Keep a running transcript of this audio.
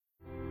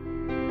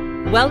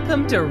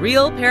Welcome to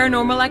Real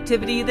Paranormal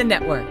Activity, the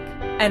network.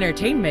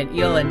 Entertainment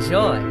you'll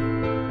enjoy.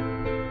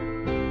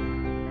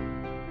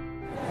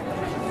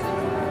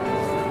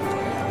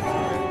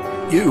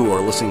 You are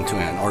listening to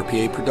an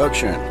RPA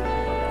production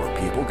where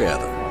people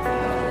gather.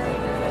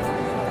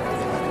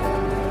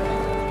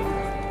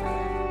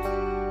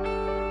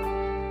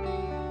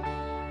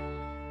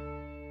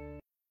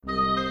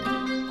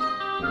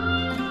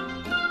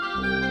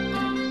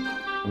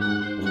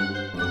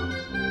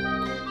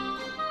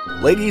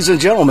 Ladies and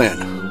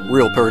gentlemen,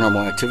 Real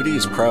Paranormal Activity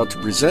is proud to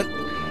present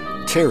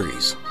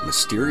Terry's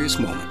Mysterious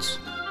Moments.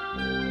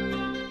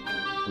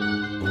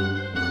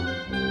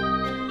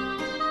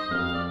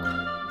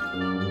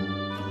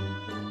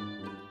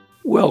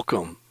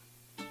 Welcome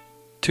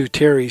to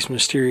Terry's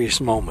Mysterious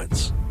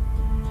Moments,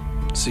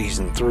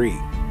 Season 3.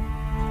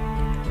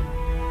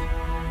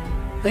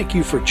 Thank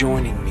you for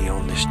joining me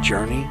on this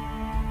journey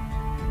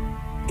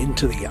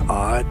into the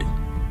odd,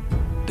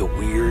 the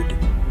weird,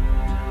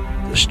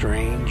 the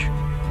strange.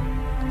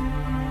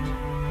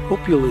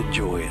 Hope you'll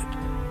enjoy it.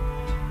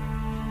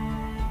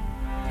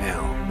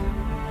 Now,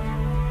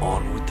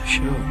 on with the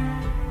show.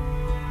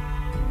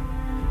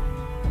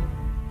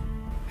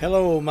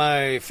 Hello,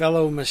 my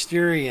fellow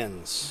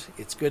Mysterians.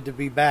 It's good to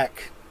be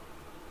back.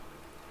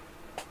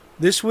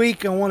 This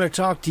week, I want to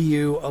talk to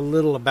you a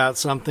little about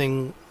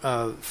something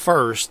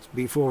first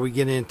before we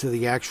get into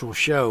the actual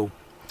show.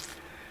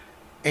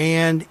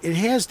 And it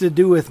has to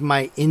do with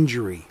my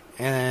injury.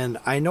 And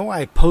I know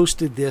I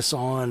posted this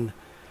on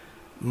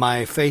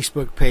my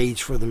Facebook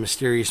page for the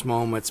Mysterious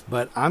Moments,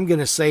 but I'm going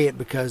to say it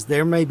because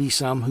there may be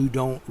some who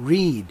don't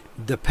read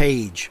the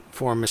page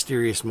for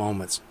Mysterious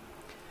Moments.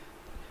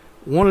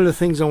 One of the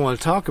things I want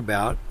to talk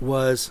about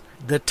was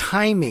the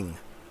timing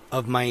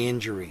of my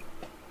injury.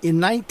 In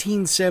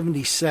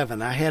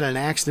 1977, I had an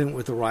accident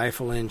with a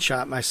rifle and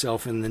shot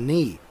myself in the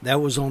knee.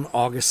 That was on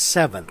August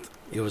 7th.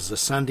 It was a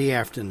Sunday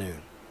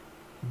afternoon.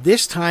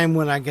 This time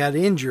when I got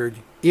injured,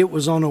 it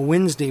was on a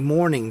Wednesday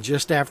morning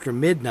just after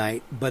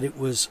midnight, but it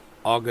was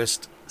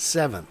August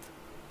 7th.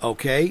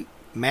 Okay,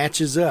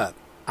 matches up.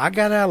 I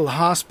got out of the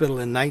hospital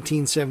in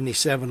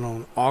 1977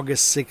 on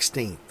August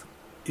 16th.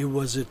 It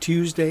was a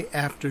Tuesday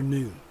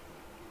afternoon.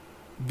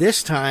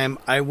 This time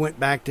I went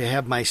back to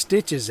have my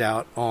stitches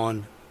out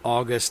on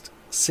August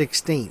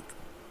 16th.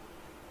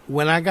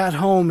 When I got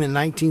home in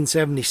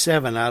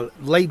 1977, I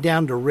laid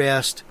down to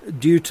rest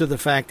due to the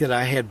fact that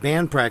I had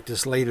band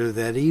practice later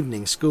that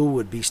evening. School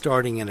would be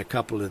starting in a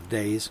couple of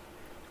days.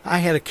 I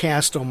had a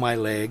cast on my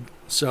leg,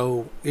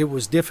 so it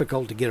was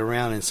difficult to get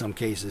around in some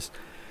cases.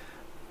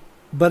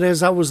 But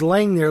as I was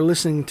laying there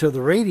listening to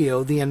the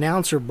radio, the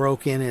announcer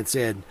broke in and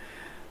said,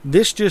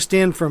 "This just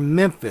in from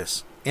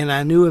Memphis." And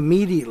I knew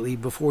immediately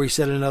before he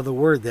said another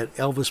word that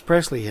Elvis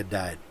Presley had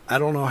died. I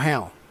don't know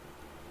how.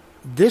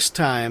 This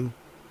time,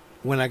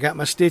 when I got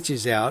my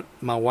stitches out,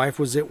 my wife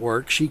was at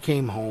work. She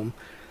came home.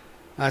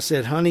 I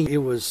said, "Honey, it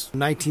was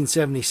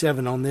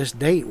 1977 on this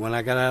date when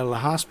I got out of the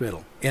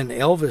hospital, and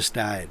Elvis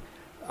died.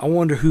 I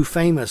wonder who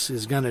famous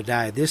is going to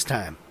die this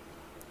time."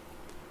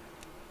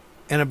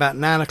 And about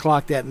 9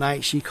 o'clock that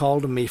night, she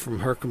called to me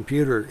from her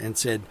computer and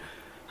said,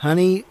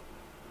 "Honey,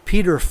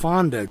 Peter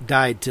Fonda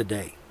died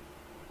today."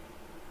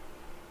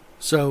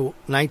 So,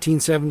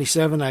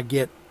 1977, I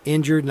get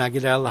injured and I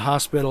get out of the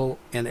hospital,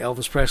 and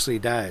Elvis Presley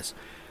dies.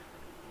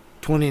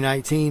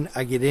 2019,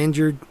 I get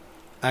injured,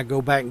 I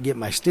go back and get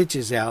my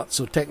stitches out,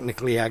 so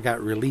technically I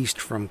got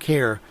released from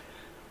care,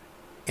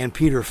 and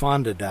Peter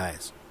Fonda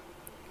dies.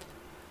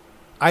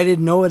 I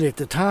didn't know it at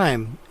the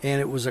time, and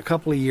it was a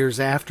couple of years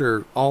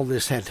after all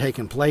this had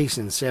taken place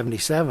in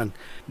 77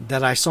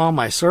 that I saw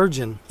my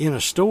surgeon in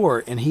a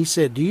store, and he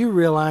said, "Do you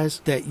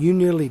realize that you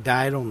nearly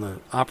died on the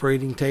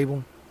operating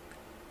table?"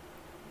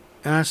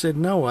 And I said,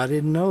 "No, I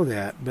didn't know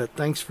that, but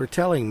thanks for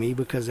telling me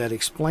because that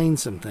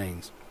explains some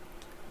things."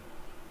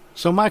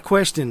 So my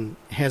question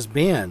has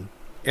been,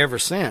 ever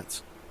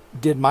since,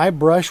 did my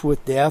brush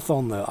with death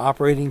on the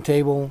operating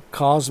table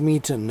cause me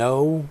to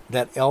know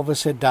that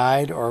Elvis had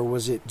died, or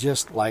was it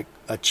just like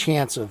a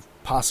chance of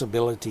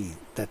possibility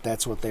that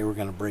that's what they were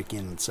going to break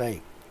in and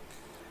say?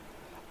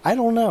 I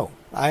don't know.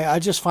 I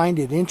just find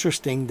it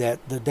interesting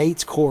that the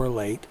dates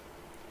correlate,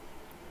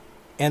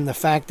 and the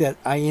fact that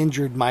I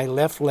injured my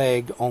left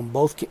leg on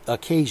both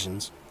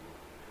occasions.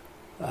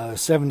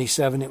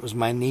 77, it was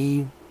my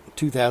knee.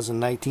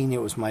 2019,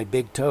 it was my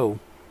big toe.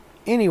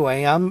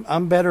 Anyway,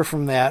 I'm better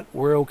from that.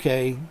 We're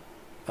okay.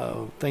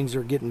 Things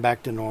are getting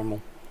back to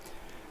normal.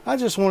 I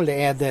just wanted to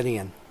add that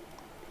in.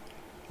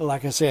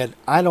 Like I said,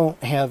 I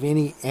don't have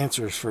any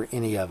answers for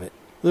any of it.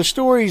 The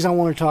stories I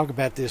want to talk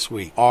about this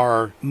week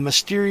are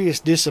mysterious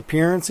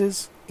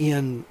disappearances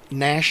in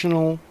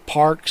national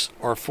parks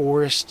or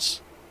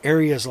forests,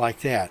 areas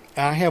like that.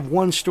 I have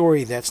one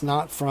story that's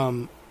not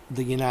from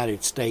the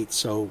United States,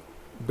 so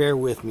bear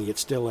with me,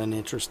 it's still an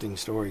interesting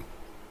story.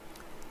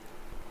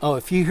 Oh,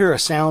 if you hear a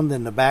sound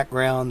in the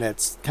background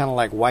that's kind of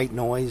like white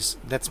noise,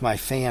 that's my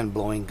fan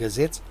blowing because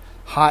it's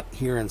hot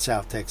here in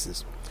South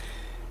Texas.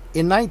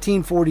 In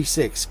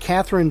 1946,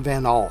 Catherine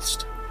Van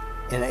Alst,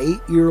 an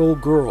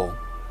 8-year-old girl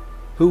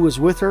who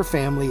was with her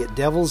family at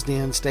Devil's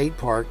Den State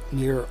Park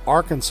near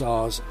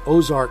Arkansas's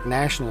Ozark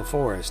National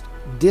Forest,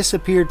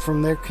 disappeared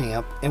from their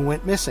camp and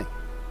went missing.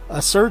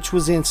 A search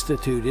was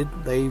instituted.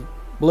 They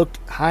looked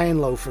high and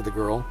low for the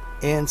girl,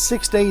 and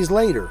 6 days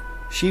later,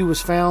 she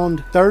was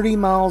found 30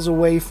 miles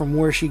away from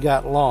where she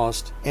got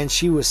lost, and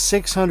she was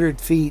 600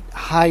 feet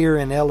higher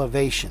in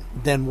elevation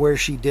than where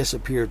she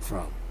disappeared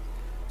from.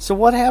 So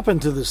what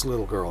happened to this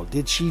little girl?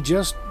 Did she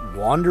just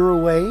wander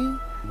away?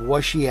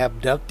 Was she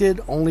abducted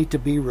only to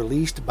be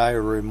released by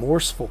a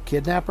remorseful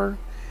kidnapper?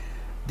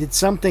 Did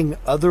something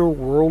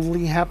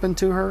otherworldly happen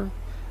to her?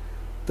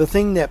 The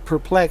thing that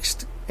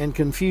perplexed and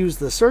confused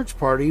the search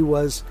party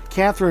was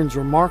Catherine's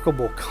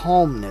remarkable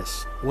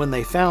calmness when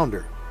they found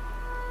her.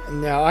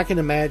 Now, I can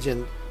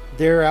imagine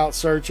they're out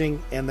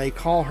searching and they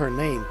call her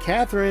name,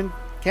 Catherine,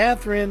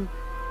 Catherine,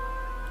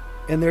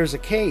 and there's a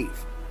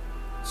cave.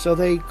 So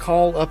they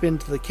call up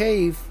into the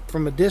cave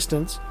from a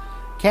distance,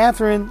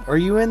 Catherine, are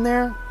you in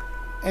there?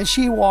 And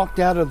she walked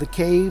out of the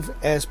cave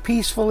as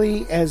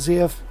peacefully as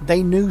if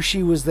they knew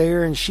she was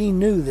there and she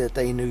knew that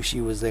they knew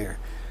she was there.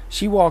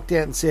 She walked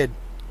out and said,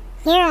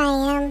 "Here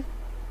I am."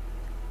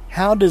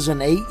 How does an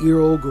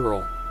 8-year-old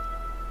girl,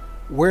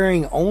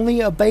 wearing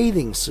only a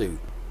bathing suit,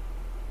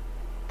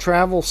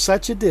 travel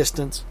such a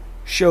distance,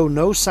 show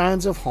no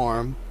signs of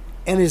harm,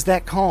 and is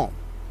that calm?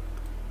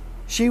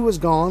 She was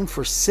gone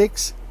for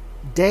 6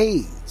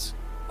 days,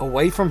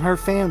 away from her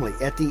family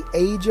at the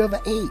age of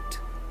 8.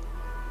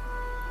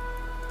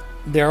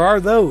 There are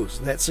those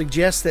that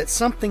suggest that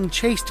something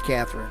chased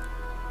Catherine.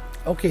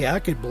 Okay, I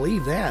could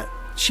believe that.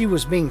 She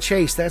was being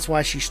chased, that's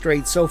why she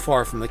strayed so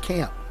far from the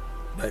camp.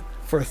 But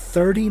for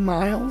 30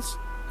 miles?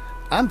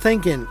 I'm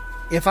thinking,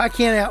 if I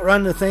can't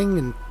outrun the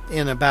thing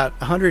in about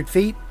 100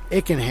 feet,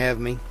 it can have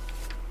me.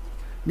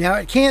 Now,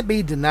 it can't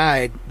be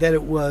denied that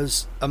it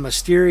was a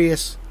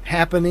mysterious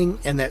happening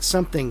and that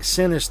something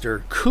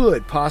sinister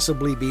could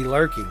possibly be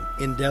lurking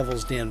in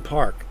Devil's Den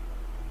Park.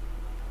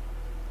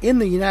 In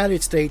the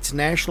United States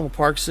National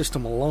Park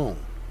System alone,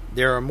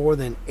 there are more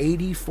than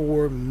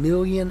 84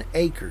 million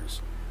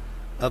acres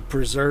of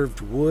preserved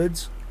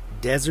woods,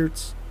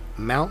 deserts,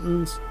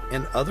 mountains,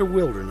 and other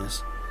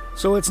wilderness,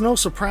 so it's no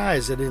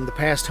surprise that in the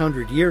past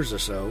 100 years or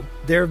so,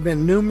 there have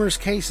been numerous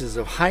cases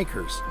of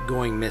hikers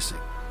going missing.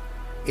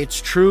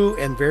 It's true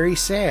and very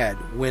sad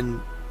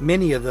when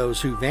many of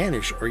those who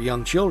vanish are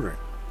young children.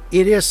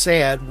 It is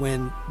sad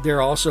when they're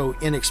also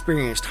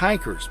inexperienced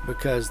hikers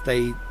because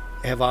they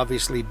have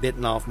obviously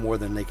bitten off more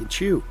than they can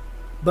chew.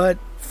 But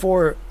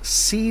for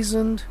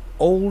seasoned,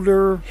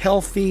 older,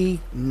 healthy,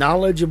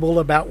 knowledgeable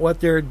about what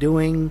they're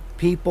doing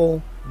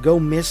people go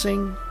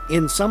missing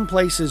in some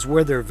places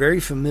where they're very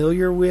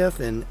familiar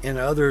with, and in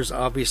others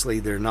obviously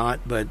they're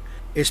not, but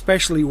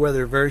especially where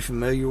they're very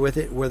familiar with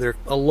it, where they're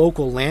a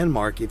local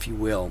landmark, if you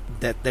will,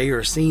 that they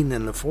are seen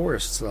in the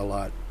forests a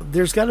lot.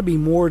 There's got to be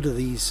more to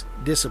these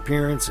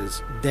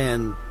disappearances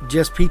than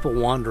just people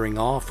wandering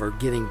off or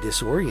getting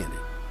disoriented.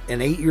 An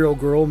 8-year-old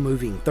girl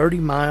moving 30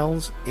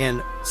 miles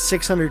and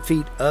 600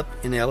 feet up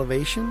in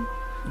elevation?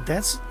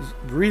 That's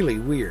really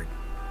weird.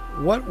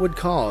 What would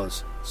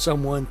cause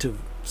someone to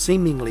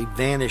seemingly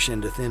vanish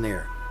into thin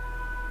air?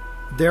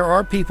 There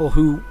are people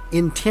who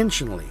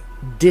intentionally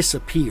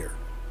disappear.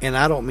 And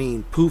I don't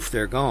mean poof,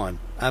 they're gone.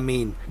 I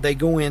mean, they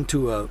go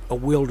into a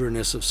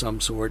wilderness of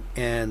some sort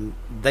and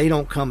they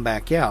don't come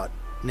back out.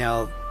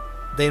 Now,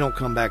 they don't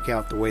come back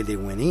out the way they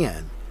went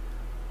in,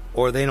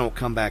 or they don't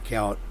come back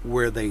out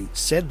where they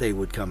said they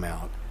would come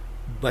out,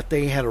 but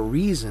they had a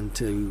reason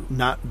to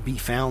not be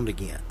found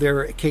again. There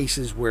are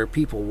cases where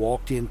people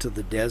walked into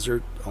the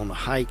desert on a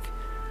hike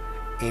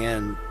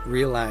and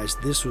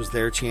realized this was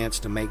their chance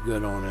to make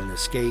good on an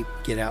escape,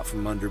 get out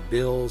from under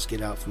bills,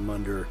 get out from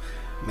under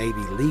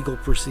maybe legal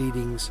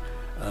proceedings,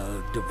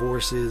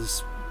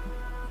 divorces,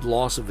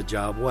 loss of a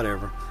job,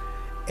 whatever,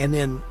 and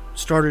then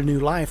start a new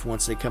life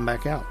once they come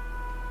back out.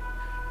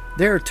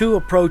 There are two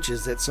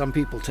approaches that some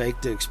people take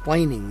to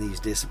explaining these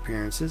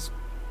disappearances.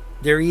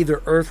 They're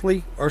either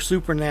earthly or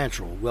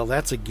supernatural. Well,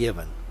 that's a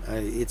given.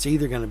 It's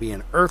either going to be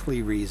an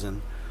earthly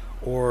reason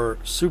or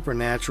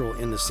supernatural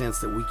in the sense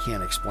that we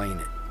can't explain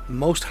it.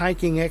 Most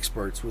hiking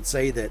experts would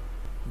say that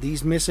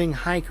these missing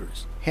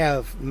hikers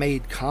have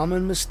made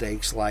common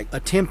mistakes like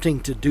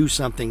attempting to do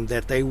something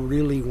that they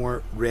really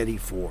weren't ready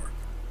for.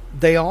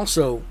 They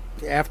also,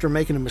 after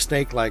making a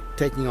mistake like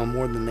taking on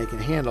more than they can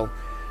handle,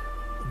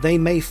 they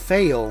may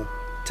fail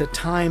to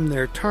time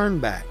their turn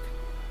back.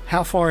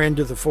 How far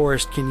into the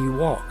forest can you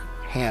walk?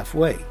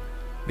 Halfway.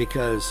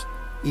 Because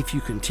if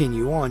you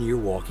continue on, you're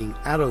walking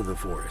out of the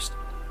forest.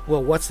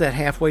 Well, what's that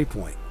halfway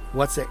point?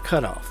 What's that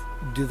cutoff?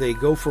 Do they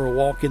go for a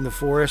walk in the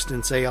forest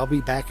and say, I'll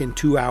be back in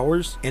 2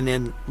 hours, and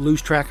then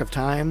lose track of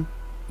time?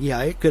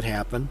 Yeah, it could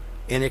happen.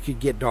 And it could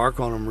get dark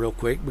on them real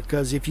quick,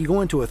 because if you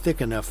go into a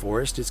thick enough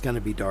forest, it's going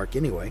to be dark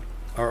anyway.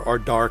 Or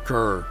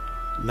darker.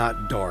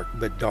 Not dark,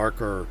 but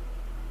darker.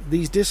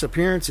 These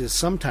disappearances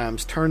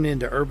sometimes turn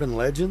into urban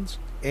legends,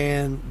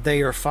 and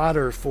they are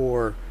fodder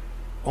for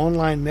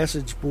online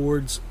message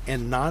boards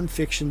and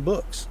nonfiction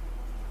books.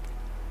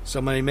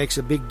 Somebody makes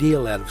a big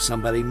deal out of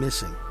somebody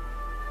missing.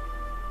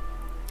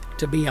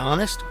 To be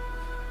honest,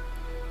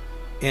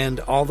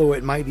 and although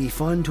it might be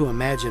fun to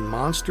imagine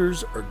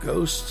monsters or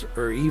ghosts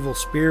or evil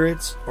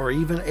spirits or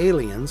even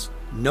aliens,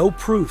 no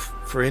proof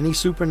for any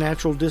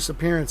supernatural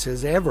disappearance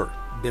has ever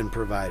been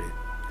provided.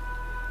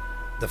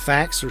 The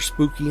facts are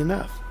spooky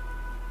enough.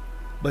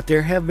 But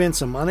there have been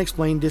some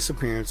unexplained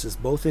disappearances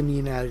both in the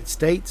United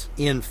States,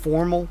 in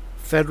formal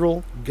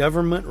federal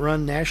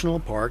government-run national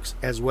parks,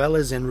 as well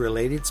as in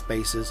related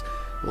spaces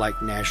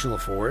like national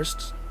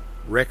forests,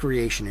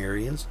 recreation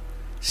areas,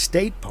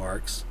 state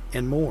parks,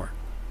 and more.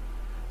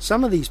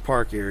 Some of these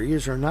park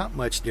areas are not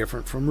much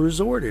different from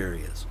resort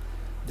areas.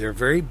 They're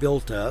very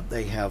built up,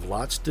 they have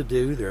lots to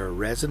do, there are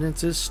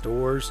residences,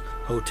 stores,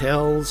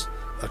 hotels,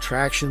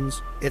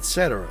 attractions,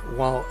 etc.,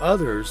 while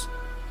others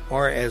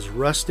are as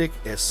rustic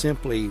as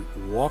simply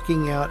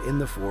walking out in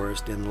the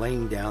forest and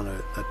laying down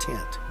a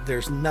tent.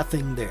 There's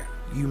nothing there.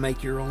 You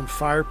make your own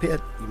fire pit,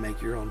 you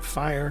make your own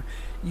fire,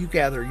 you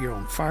gather your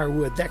own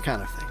firewood, that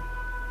kind of thing.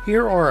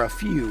 Here are a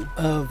few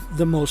of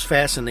the most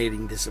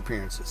fascinating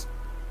disappearances.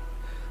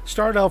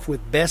 Start off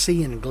with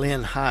Bessie and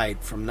Glenn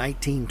Hyde from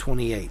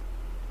 1928.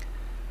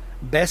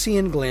 Bessie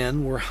and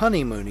Glenn were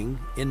honeymooning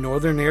in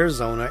northern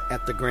Arizona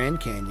at the Grand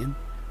Canyon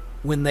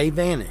when they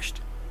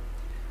vanished.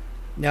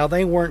 Now,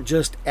 they weren't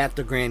just at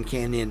the Grand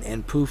Canyon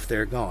and poof,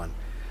 they're gone.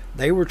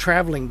 They were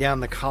traveling down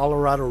the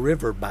Colorado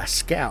River by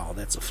scow,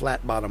 that's a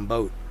flat-bottom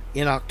boat,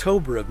 in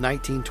October of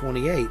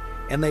 1928,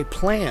 and they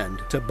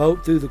planned to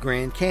boat through the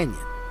Grand Canyon.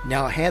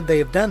 Now, had they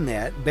have done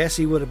that,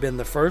 Bessie would have been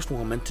the first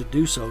woman to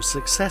do so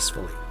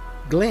successfully.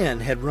 Glenn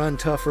had run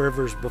tough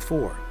rivers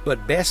before,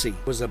 but Bessie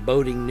was a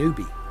boating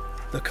newbie.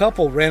 The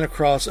couple ran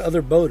across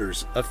other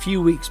boaters a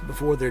few weeks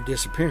before their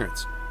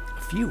disappearance.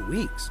 A few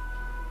weeks?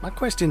 My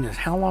question is,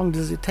 how long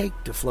does it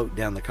take to float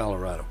down the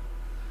Colorado?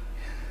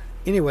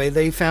 Anyway,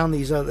 they saw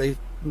these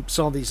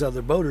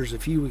other boaters a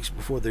few weeks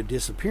before their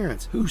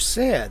disappearance, who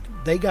said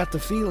they got the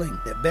feeling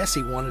that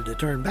Bessie wanted to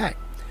turn back,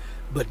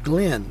 but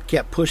Glenn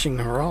kept pushing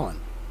her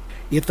on.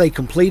 If they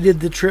completed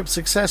the trip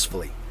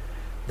successfully,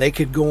 they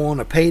could go on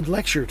a paid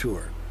lecture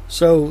tour.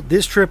 So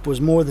this trip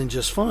was more than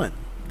just fun.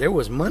 There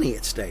was money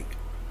at stake.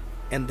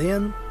 And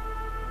then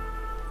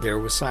there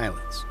was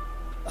silence.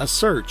 A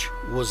search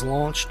was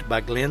launched by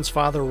Glenn's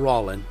father,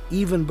 Rollin,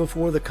 even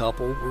before the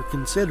couple were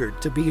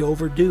considered to be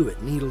overdue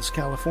at Needles,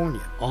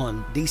 California,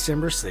 on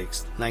December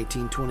 6,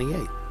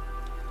 1928.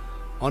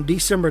 On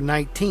December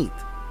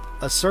 19th,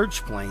 a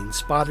search plane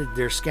spotted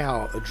their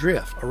scow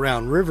adrift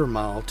around River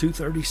Mile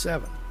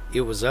 237.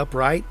 It was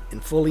upright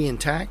and fully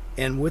intact,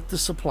 and with the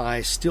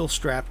supplies still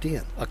strapped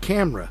in. A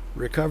camera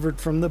recovered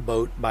from the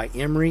boat by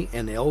Emery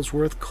and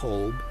Ellsworth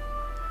Kolb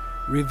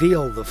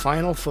revealed the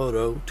final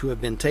photo to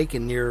have been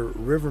taken near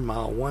River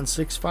Mile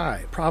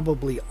 165,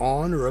 probably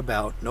on or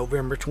about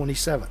November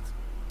 27th.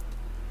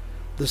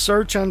 The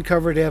search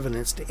uncovered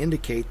evidence to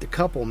indicate the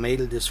couple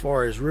made it as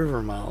far as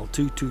River Mile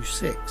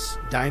 226,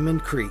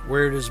 Diamond Creek,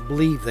 where it is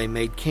believed they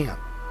made camp.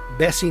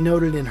 Bessie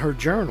noted in her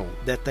journal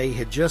that they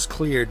had just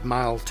cleared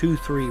Mile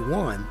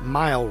 231,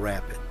 Mile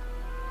Rapid.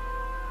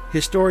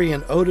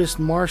 Historian Otis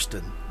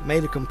Marston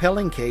made a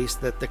compelling case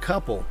that the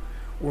couple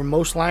were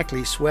most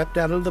likely swept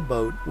out of the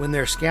boat when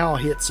their scow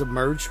hit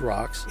submerged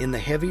rocks in the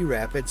heavy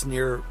rapids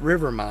near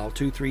River Mile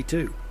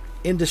 232.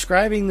 In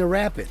describing the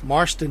rapid,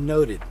 Marston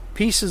noted,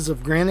 pieces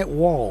of granite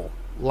wall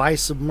lie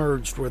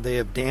submerged where they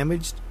have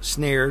damaged,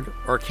 snared,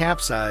 or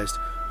capsized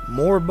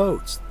more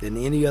boats than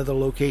any other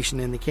location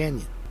in the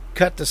canyon.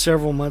 Cut to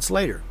several months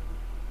later.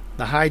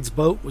 The Hyde's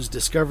boat was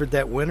discovered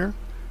that winter,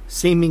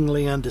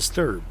 seemingly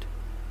undisturbed.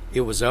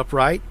 It was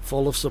upright,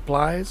 full of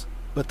supplies,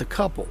 but the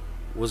couple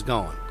was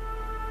gone.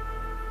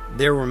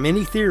 There were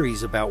many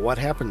theories about what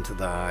happened to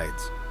the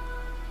Hydes.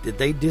 Did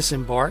they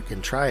disembark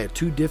and try a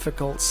too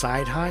difficult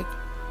side hike?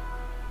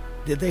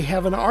 Did they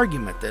have an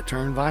argument that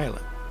turned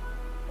violent?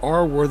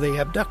 Or were they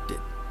abducted?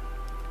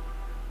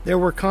 There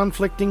were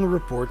conflicting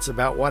reports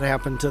about what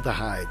happened to the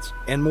Hydes,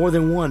 and more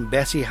than one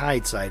Bessie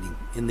Hyde sighting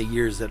in the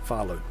years that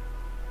followed.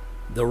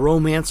 The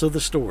romance of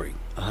the story,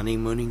 a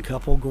honeymooning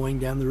couple going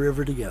down the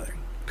river together,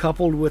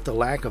 coupled with the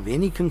lack of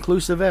any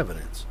conclusive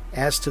evidence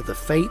as to the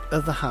fate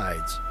of the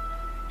Hydes,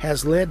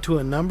 has led to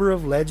a number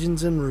of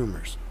legends and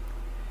rumors.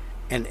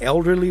 An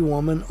elderly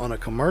woman on a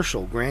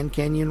commercial Grand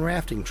Canyon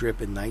rafting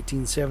trip in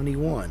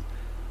 1971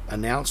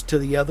 announced to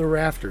the other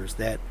rafters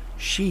that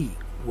she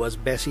was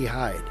Bessie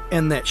Hyde,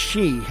 and that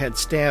she had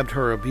stabbed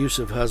her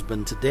abusive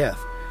husband to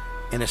death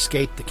and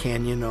escaped the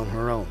canyon on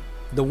her own.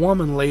 The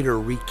woman later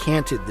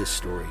recanted this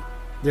story.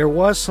 There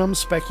was some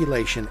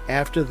speculation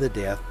after the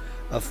death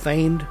of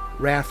famed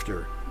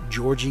rafter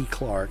Georgie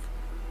Clark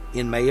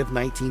in May of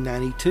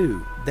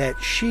 1992 that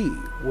she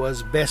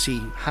was Bessie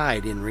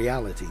Hyde in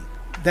reality.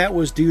 That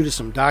was due to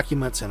some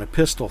documents and a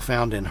pistol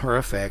found in her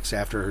effects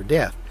after her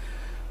death,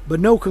 but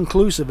no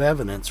conclusive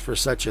evidence for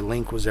such a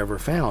link was ever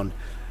found,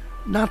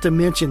 not to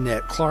mention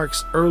that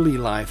Clark's early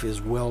life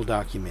is well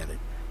documented.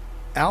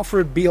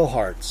 Alfred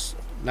Beilhartz,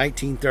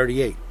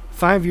 1938.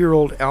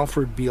 5-year-old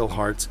Alfred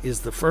Beilharz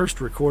is the first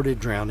recorded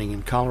drowning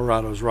in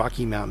Colorado's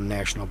Rocky Mountain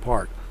National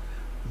Park,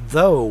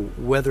 though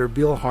whether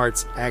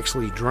Beilharz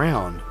actually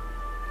drowned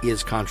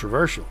is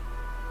controversial.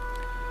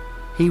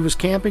 He was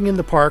camping in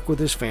the park with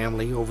his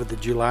family over the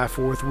July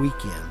 4th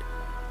weekend,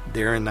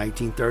 there in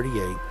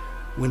 1938,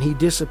 when he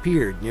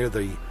disappeared near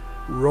the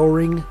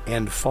Roaring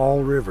and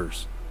Fall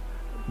Rivers.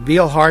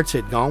 Beilharz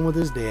had gone with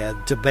his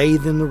dad to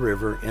bathe in the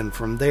river, and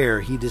from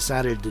there he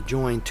decided to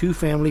join two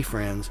family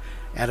friends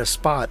at a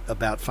spot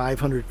about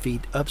 500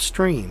 feet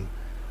upstream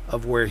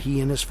of where he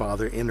and his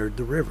father entered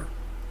the river.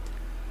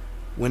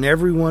 When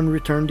everyone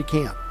returned to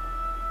camp,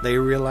 they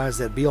realized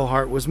that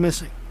Beilharz was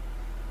missing.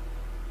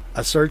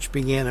 A search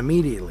began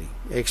immediately,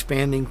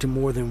 expanding to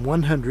more than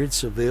 100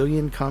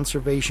 civilian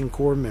Conservation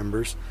Corps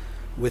members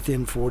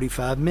within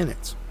 45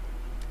 minutes.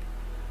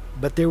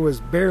 But there was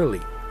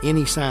barely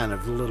any sign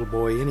of the little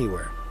boy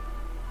anywhere.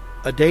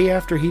 A day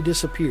after he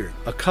disappeared,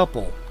 a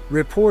couple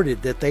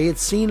reported that they had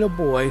seen a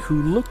boy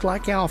who looked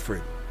like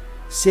Alfred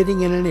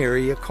sitting in an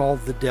area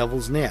called the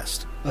Devil's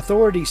Nest.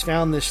 Authorities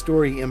found this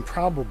story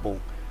improbable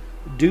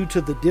due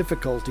to the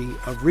difficulty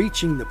of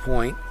reaching the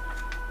point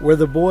where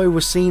the boy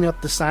was seen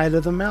up the side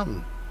of the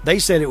mountain. They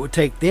said it would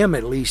take them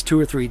at least 2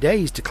 or 3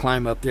 days to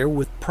climb up there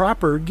with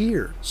proper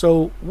gear.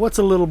 So what's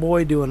a little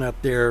boy doing up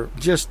there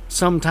just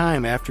some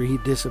time after he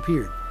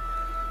disappeared?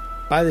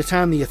 By the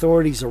time the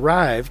authorities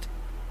arrived,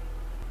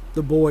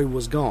 the boy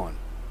was gone.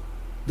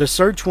 The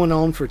search went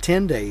on for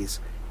 10 days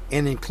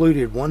and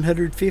included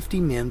 150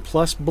 men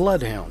plus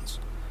bloodhounds,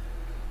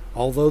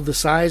 although the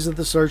size of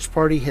the search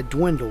party had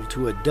dwindled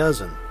to a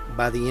dozen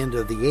by the end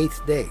of the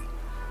 8th day.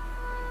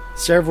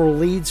 Several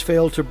leads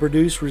failed to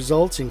produce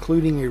results,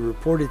 including a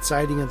reported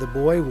sighting of the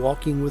boy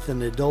walking with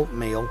an adult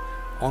male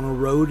on a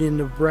road in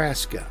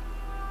Nebraska,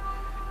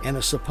 and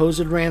a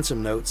supposed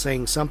ransom note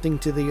saying something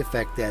to the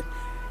effect that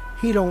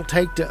he don't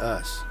take to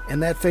us,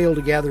 and that failed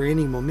to gather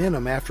any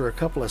momentum after a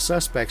couple of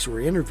suspects were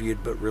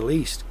interviewed but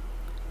released.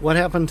 What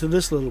happened to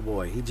this little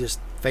boy? He just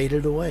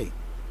faded away.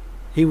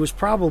 He was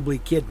probably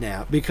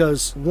kidnapped,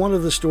 because one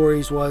of the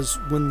stories was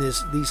when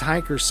these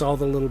hikers saw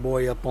the little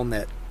boy up on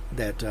that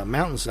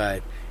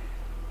mountainside,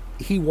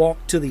 he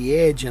walked to the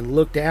edge and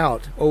looked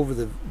out over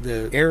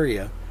the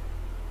area,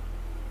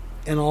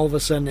 and all of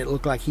a sudden it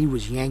looked like he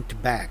was yanked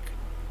back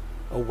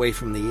away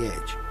from the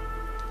edge.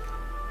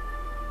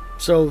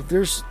 So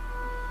there's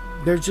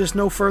just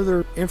no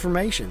further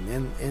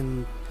information,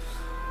 and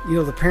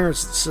the parents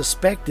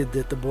suspected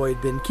that the boy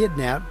had been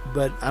kidnapped,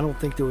 but I don't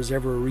think there was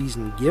ever a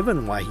reason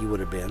given why he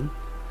would have been,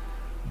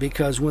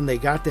 because when they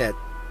got that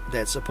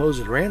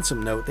supposed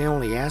ransom note, they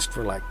only asked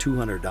for like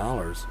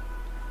 $200.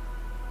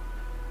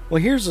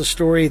 Well, here's a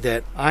story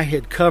that I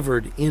had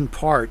covered in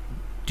part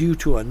due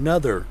to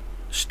another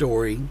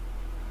story,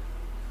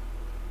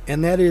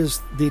 and that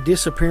is the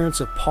disappearance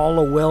of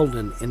Paula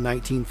Weldon in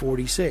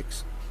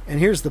 1946. And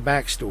here's the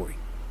backstory.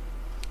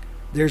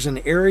 There's an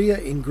area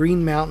in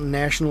Green Mountain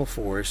National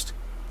Forest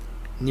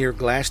near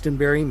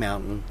Glastonbury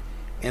Mountain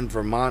and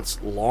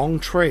Vermont's Long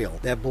Trail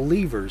that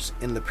believers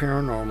in the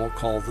paranormal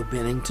call the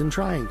Bennington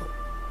Triangle.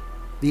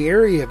 The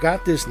area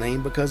got this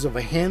name because of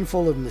a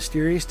handful of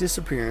mysterious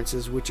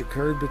disappearances which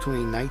occurred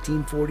between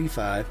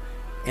 1945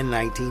 and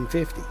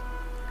 1950.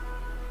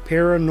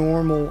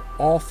 Paranormal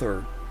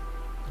author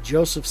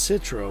Joseph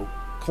Citro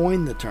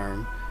coined the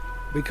term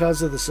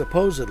because of the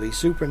supposedly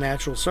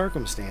supernatural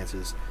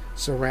circumstances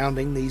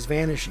surrounding these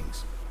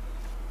vanishings.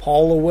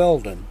 Paula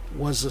Weldon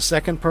was the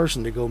second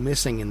person to go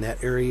missing in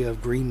that area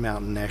of Green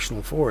Mountain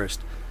National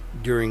Forest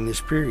during this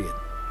period.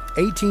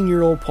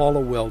 18-year-old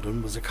Paula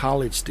Weldon was a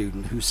college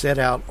student who set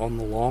out on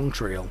the Long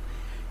Trail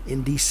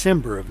in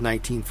December of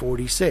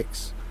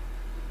 1946.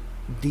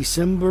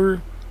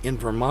 December in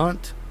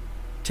Vermont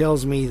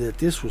tells me that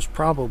this was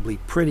probably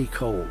pretty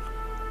cold.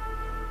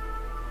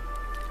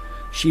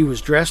 She was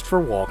dressed for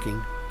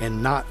walking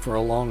and not for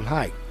a long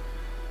hike.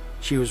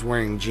 She was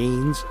wearing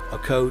jeans, a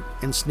coat,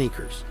 and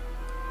sneakers.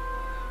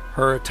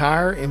 Her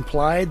attire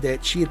implied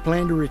that she had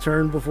planned to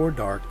return before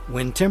dark,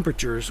 when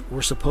temperatures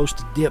were supposed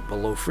to dip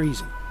below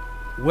freezing.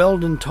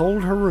 Weldon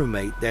told her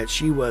roommate that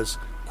she was,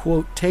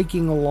 quote,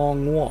 taking a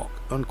long walk,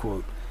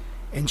 unquote,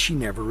 and she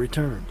never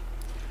returned.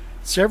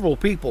 Several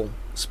people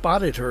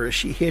spotted her as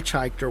she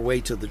hitchhiked her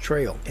way to the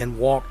trail and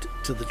walked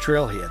to the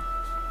trailhead.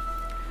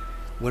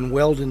 When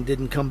Weldon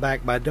didn't come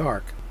back by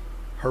dark,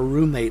 her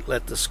roommate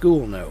let the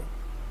school know,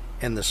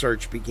 and the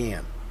search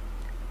began.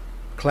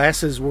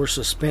 Classes were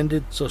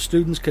suspended so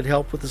students could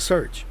help with the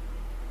search.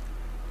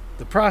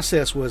 The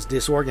process was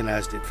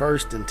disorganized at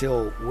first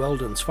until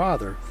Weldon's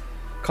father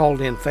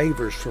called in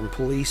favors from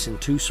police in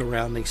 2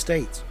 surrounding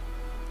states.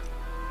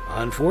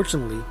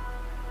 Unfortunately,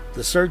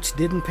 the search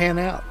didn't pan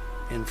out,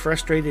 and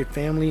frustrated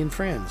family and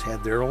friends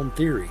had their own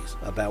theories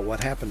about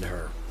what happened to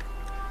her.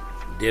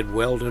 Did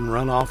Weldon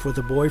run off with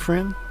a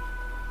boyfriend?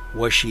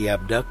 Was she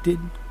abducted?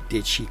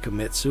 Did she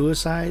commit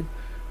suicide?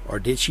 Or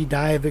did she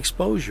die of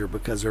exposure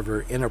because of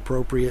her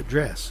inappropriate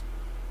dress?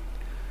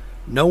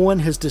 No one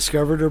has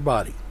discovered her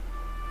body,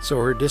 so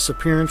her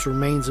disappearance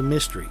remains a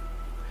mystery.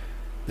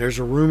 There's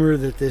a rumor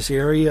that this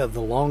area of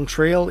the Long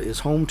Trail is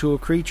home to a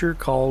creature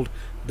called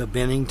the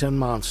Bennington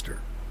Monster.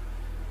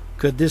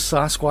 Could this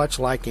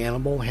Sasquatch-like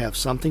animal have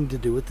something to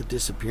do with the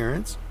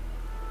disappearance?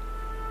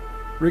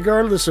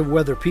 Regardless of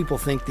whether people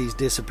think these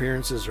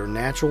disappearances are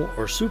natural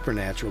or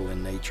supernatural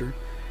in nature,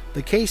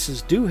 the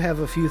cases do have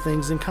a few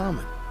things in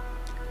common.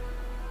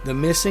 The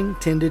missing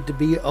tended to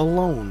be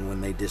alone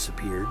when they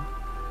disappeared,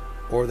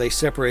 or they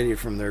separated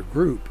from their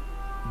group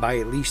by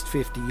at least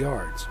 50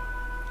 yards.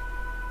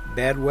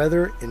 Bad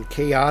weather and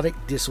chaotic,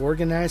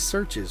 disorganized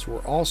searches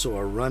were also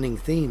a running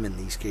theme in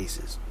these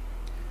cases.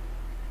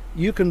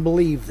 You can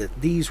believe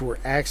that these were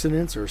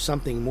accidents or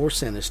something more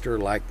sinister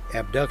like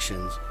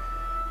abductions,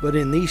 but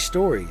in these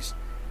stories,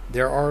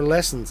 there are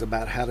lessons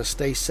about how to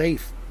stay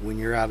safe when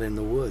you're out in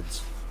the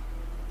woods.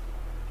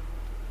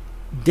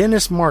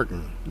 Dennis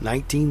Martin,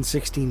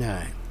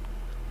 1969.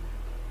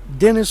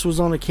 Dennis was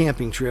on a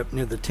camping trip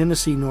near the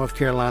Tennessee-North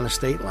Carolina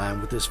state line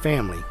with his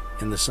family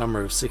in the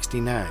summer of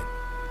 '69.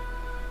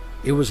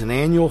 It was an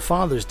annual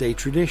Father's Day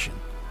tradition.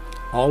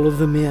 All of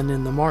the men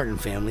in the Martin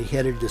family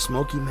headed to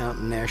Smoky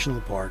Mountain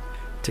National Park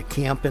to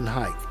camp and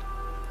hike.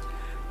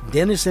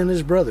 Dennis and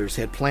his brothers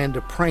had planned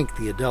to prank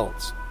the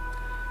adults.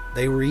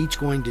 They were each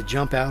going to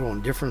jump out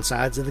on different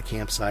sides of the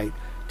campsite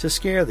to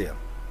scare them.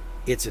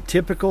 It's a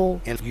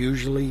typical and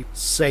usually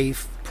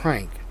safe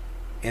prank,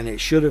 and it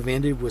should have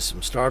ended with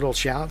some startled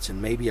shouts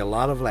and maybe a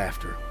lot of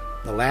laughter.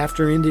 The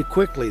laughter ended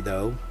quickly,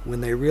 though, when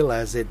they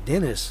realized that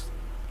Dennis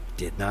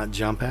did not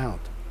jump out.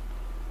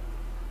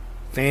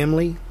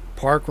 Family,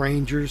 park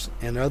rangers,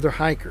 and other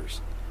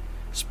hikers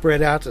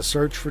spread out to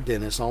search for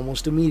Dennis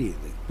almost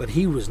immediately, but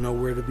he was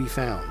nowhere to be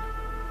found.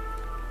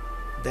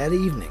 That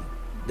evening,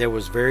 there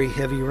was very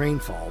heavy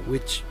rainfall,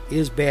 which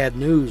is bad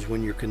news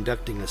when you're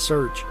conducting a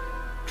search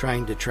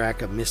trying to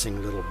track a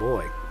missing little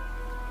boy.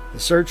 The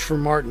search for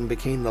Martin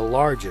became the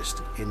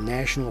largest in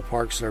National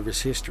Park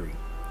Service history.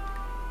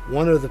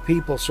 One of the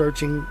people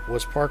searching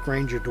was Park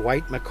Ranger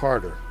Dwight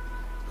McCarter,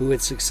 who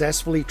had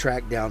successfully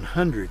tracked down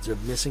hundreds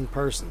of missing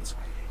persons,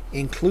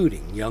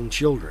 including young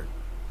children.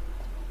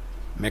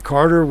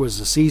 McCarter was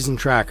a seasoned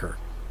tracker,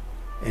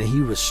 and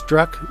he was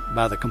struck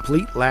by the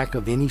complete lack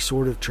of any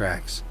sort of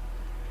tracks.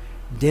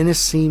 Dennis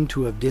seemed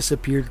to have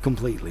disappeared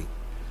completely,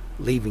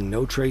 leaving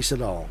no trace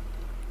at all.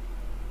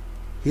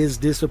 His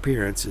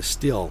disappearance is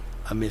still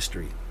a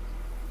mystery.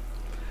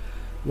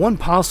 One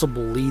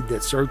possible lead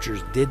that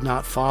searchers did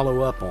not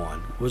follow up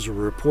on was a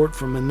report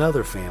from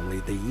another family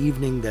the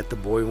evening that the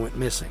boy went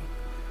missing.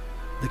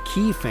 The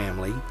Key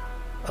family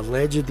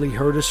allegedly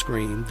heard a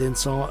scream, then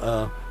saw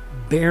a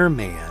bear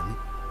man,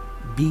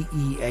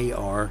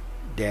 B-E-A-R-man,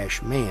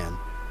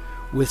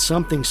 with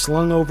something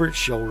slung over its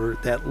shoulder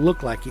that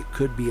looked like it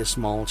could be a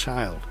small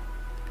child.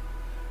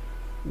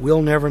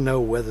 We'll never know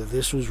whether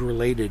this was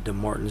related to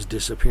Martin's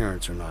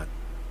disappearance or not.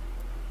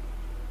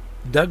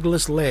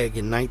 Douglas Legg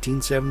in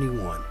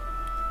 1971.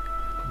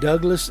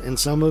 Douglas and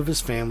some of his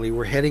family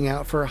were heading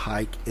out for a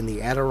hike in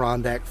the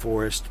Adirondack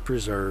Forest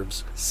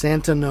Preserve's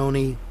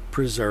Santanoni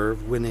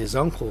Preserve when his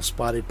uncle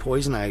spotted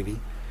poison ivy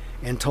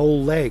and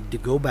told Legg to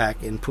go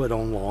back and put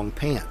on long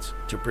pants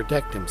to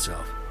protect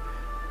himself.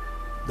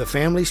 The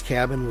family's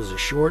cabin was a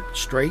short,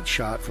 straight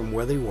shot from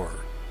where they were,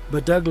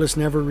 but Douglas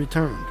never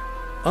returned.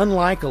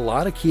 Unlike a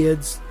lot of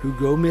kids who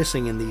go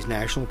missing in these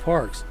national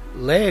parks,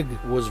 Legg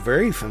was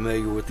very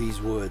familiar with these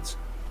woods.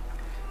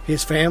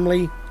 His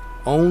family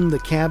owned the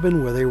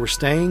cabin where they were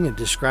staying and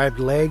described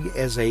Legg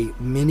as a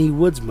mini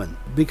woodsman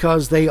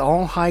because they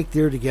all hiked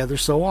there together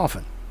so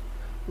often.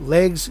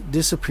 Legg's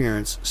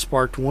disappearance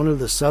sparked one of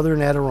the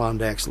southern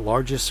Adirondacks'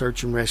 largest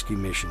search and rescue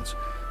missions,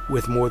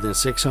 with more than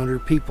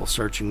 600 people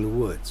searching the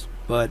woods.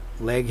 But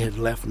Legg had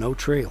left no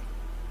trail.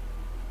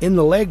 In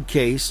the Legg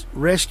case,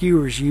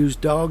 rescuers used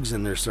dogs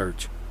in their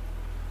search.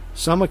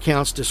 Some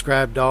accounts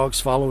describe dogs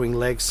following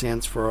Legg's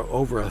scents for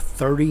over a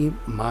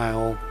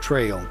 30-mile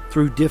trail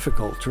through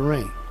difficult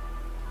terrain.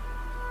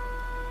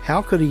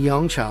 How could a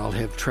young child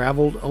have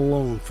traveled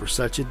alone for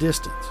such a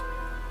distance?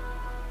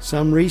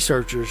 Some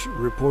researchers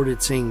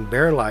reported seeing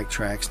bear-like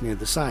tracks near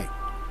the site.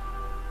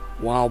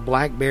 While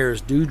black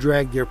bears do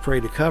drag their prey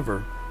to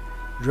cover,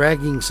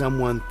 dragging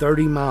someone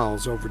 30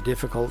 miles over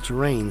difficult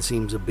terrain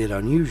seems a bit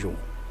unusual.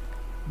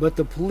 But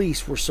the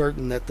police were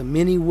certain that the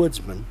mini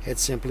woodsman had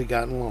simply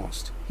gotten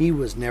lost. He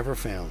was never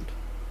found.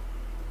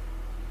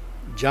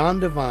 John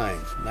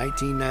Devine,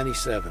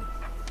 1997.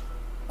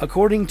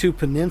 According to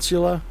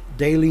Peninsula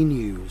Daily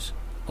News,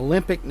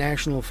 Olympic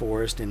National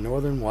Forest in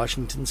northern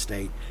Washington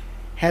state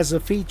has a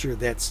feature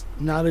that's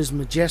not as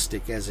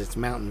majestic as its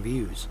mountain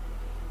views.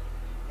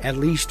 At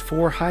least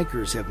 4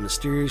 hikers have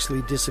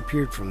mysteriously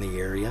disappeared from the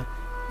area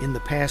in the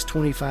past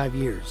 25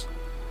 years.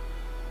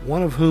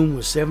 One of whom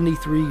was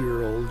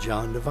 73-year-old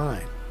John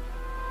Devine.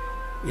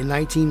 In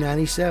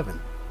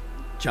 1997,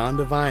 John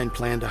Devine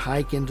planned to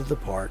hike into the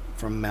park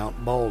from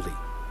Mount Baldy.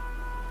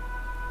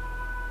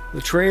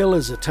 The trail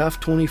is a tough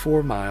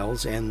 24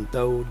 miles, and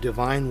though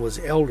Devine was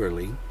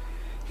elderly,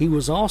 he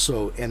was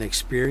also an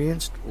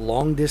experienced,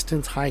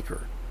 long-distance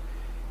hiker.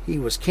 He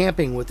was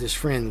camping with his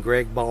friend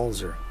Greg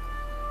Balzer.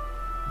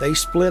 They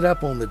split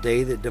up on the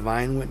day that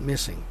Devine went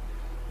missing.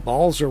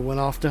 Balzer went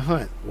off to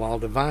hunt, while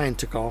Devine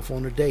took off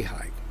on a day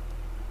hike.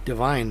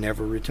 Devine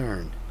never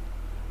returned.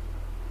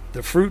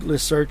 The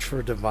fruitless search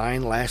for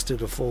Devine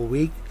lasted a full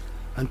week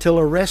until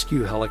a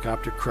rescue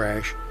helicopter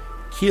crash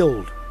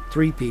killed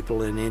 3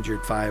 people and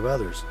injured 5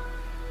 others.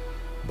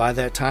 By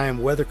that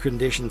time, weather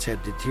conditions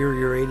had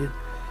deteriorated,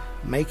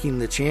 making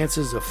the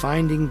chances of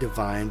finding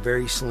Devine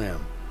very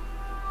slim.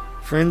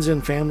 Friends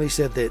and family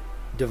said that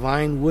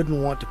Devine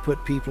wouldn't want to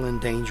put people in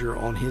danger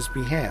on his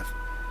behalf,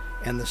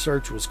 and the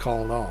search was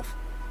called off.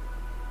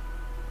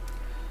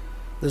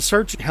 The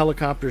search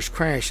helicopter's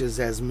crash is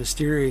as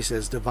mysterious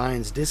as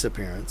Devine's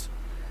disappearance.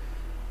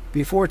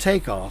 Before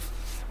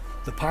takeoff,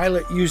 the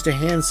pilot used a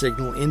hand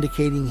signal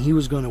indicating he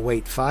was going to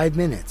wait 5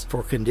 minutes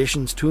for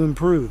conditions to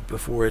improve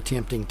before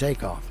attempting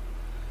takeoff.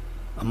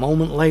 A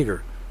moment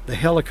later, the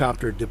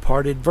helicopter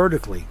departed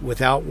vertically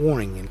without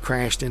warning and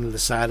crashed into the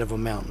side of a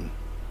mountain.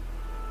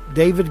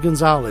 David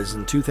Gonzalez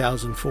in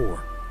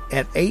 2004,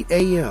 at 8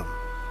 a.m.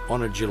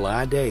 on a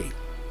July day.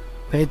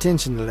 Pay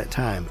attention to that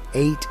time,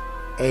 8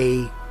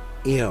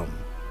 a.m.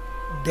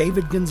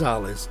 David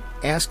Gonzalez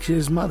asked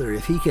his mother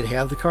if he could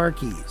have the car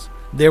keys.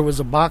 There was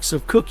a box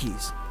of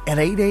cookies at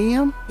 8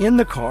 a.m. in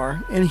the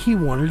car, and he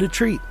wanted a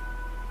treat.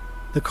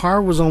 The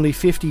car was only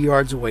 50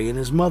 yards away, and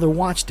his mother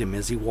watched him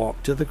as he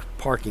walked to the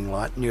parking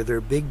lot near their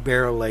Big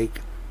Bear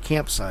Lake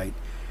campsite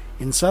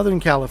in Southern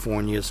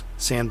California's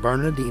San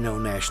Bernardino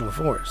National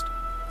Forest.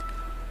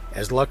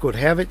 As luck would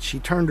have it, she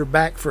turned her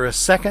back for a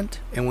second,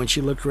 and when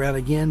she looked around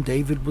again,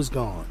 David was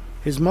gone.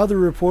 His mother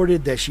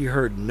reported that she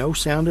heard no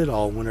sound at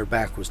all when her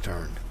back was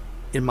turned.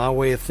 In my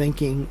way of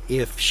thinking,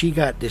 if she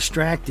got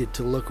distracted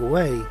to look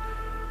away,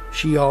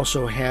 she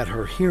also had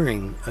her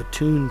hearing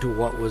attuned to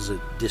what was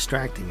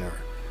distracting her.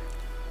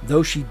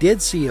 Though she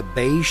did see a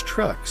beige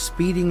truck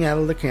speeding out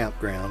of the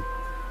campground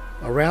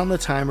around the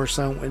time her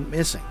son went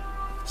missing.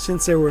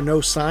 Since there were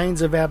no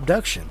signs of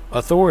abduction,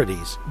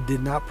 authorities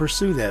did not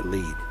pursue that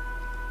lead.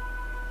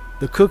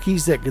 The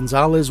cookies that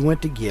Gonzalez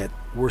went to get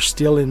were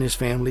still in his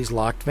family's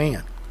locked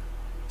van,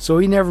 so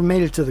he never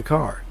made it to the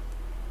car.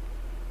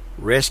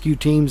 Rescue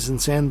teams in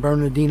San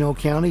Bernardino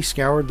County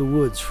scoured the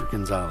woods for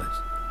Gonzalez.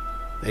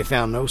 They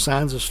found no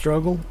signs of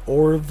struggle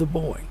or of the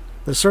boy.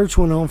 The search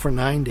went on for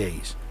 9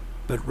 days,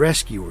 but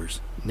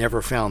rescuers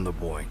never found the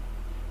boy.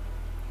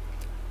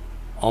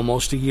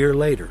 Almost a year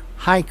later,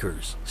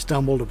 hikers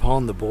stumbled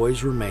upon the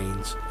boy's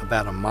remains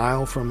about a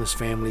mile from his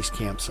family's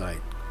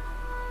campsite.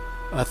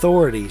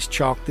 Authorities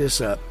chalked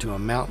this up to a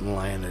mountain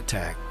lion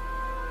attack.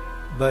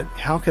 But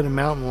how could a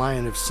mountain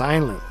lion have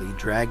silently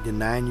dragged a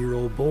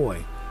 9-year-old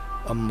boy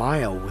a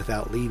mile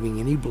without leaving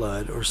any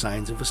blood or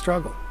signs of a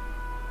struggle?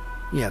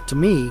 Yeah, to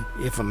me,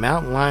 if a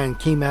mountain lion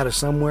came out of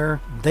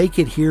somewhere, they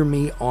could hear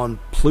me on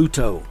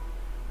Pluto.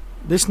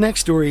 This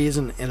next story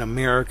isn't an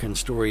American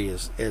story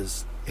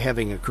as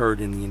having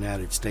occurred in the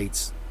United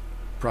States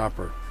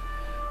proper,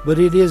 but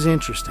it is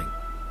interesting,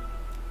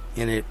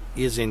 and it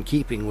is in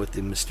keeping with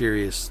the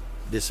mysterious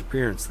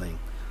disappearance thing.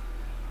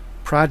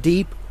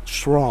 Pradeep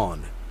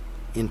Shrawn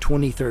in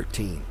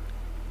 2013.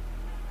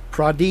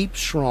 Pradeep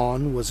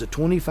Shrawn was a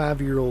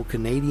 25-year-old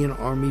Canadian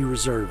Army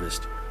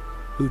reservist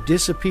who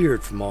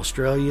disappeared from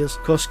Australia's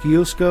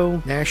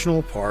Kosciuszko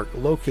National Park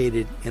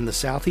located in the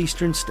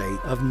southeastern state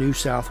of New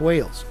South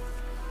Wales.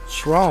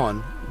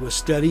 Shrawn was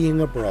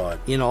studying abroad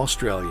in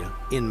Australia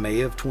in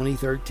May of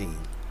 2013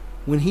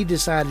 when he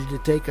decided to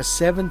take a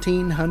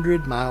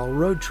 1,700-mile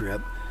road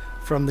trip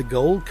from the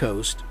Gold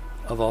Coast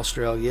of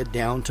Australia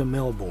down to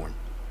Melbourne.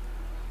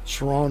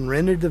 Shrawn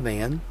rented the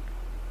van,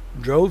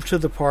 drove to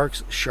the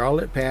park's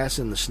Charlotte Pass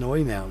in the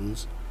Snowy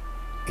Mountains,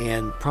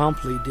 and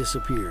promptly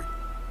disappeared.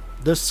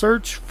 The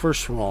search for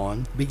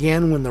Shrawn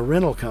began when the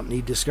rental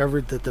company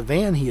discovered that the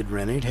van he had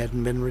rented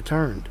hadn't been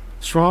returned.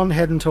 Shrawn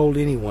hadn't told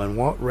anyone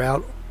what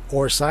route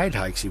or side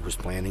hikes he was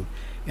planning,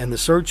 and the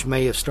search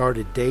may have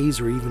started days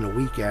or even a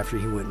week after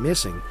he went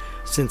missing,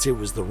 since it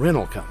was the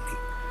rental company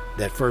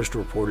that first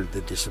reported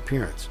the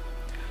disappearance.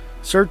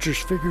 Searchers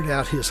figured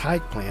out his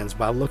hike plans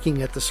by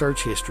looking at the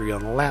search history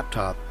on a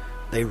laptop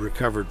they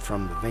recovered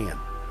from the van.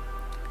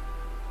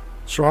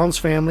 Shrawn's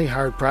family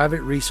hired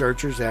private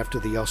researchers after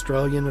the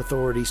Australian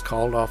authorities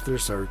called off their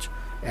search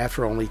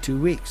after only 2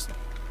 weeks.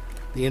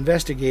 The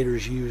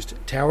investigators used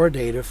tower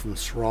data from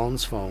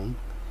Shrawn's phone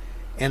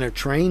and a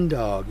trained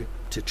dog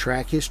to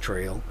track his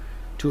trail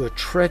to a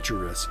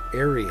treacherous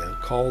area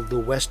called the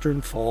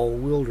Western Fall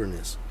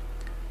Wilderness.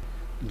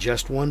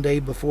 Just 1 day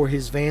before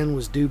his van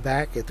was due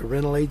back at the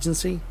rental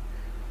agency,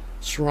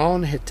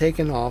 Shrawn had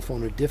taken off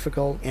on a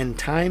difficult and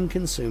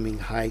time-consuming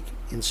hike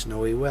in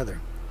snowy weather.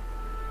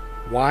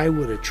 Why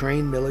would a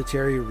trained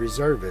military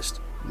reservist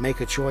make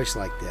a choice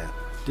like that?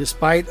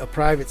 Despite a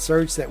private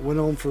search that went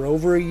on for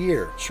over a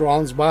year,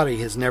 Shrawn's body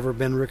has never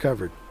been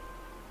recovered.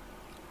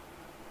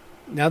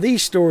 Now,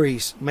 these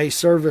stories may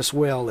serve us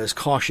well as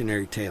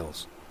cautionary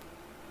tales.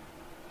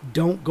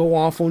 Don't go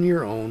off on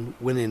your own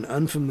when in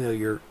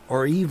unfamiliar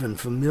or even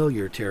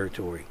familiar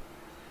territory.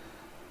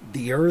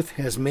 The earth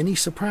has many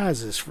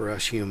surprises for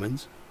us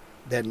humans,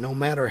 that no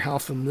matter how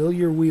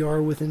familiar we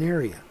are with an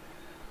area,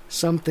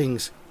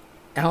 something's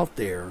out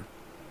there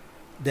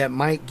that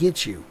might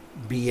get you,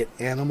 be it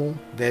animal,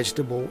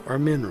 vegetable, or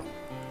mineral.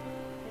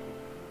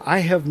 I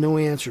have no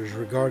answers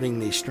regarding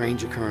these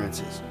strange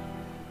occurrences,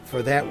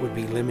 for that would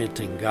be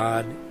limiting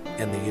God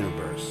and the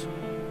universe.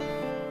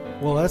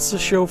 Well, that's the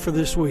show for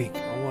this week.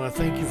 I want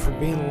to thank you for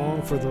being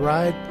along for the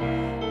ride,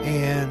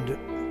 and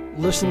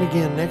listen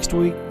again next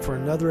week for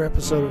another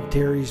episode of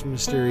Terry's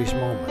Mysterious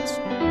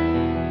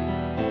Moments.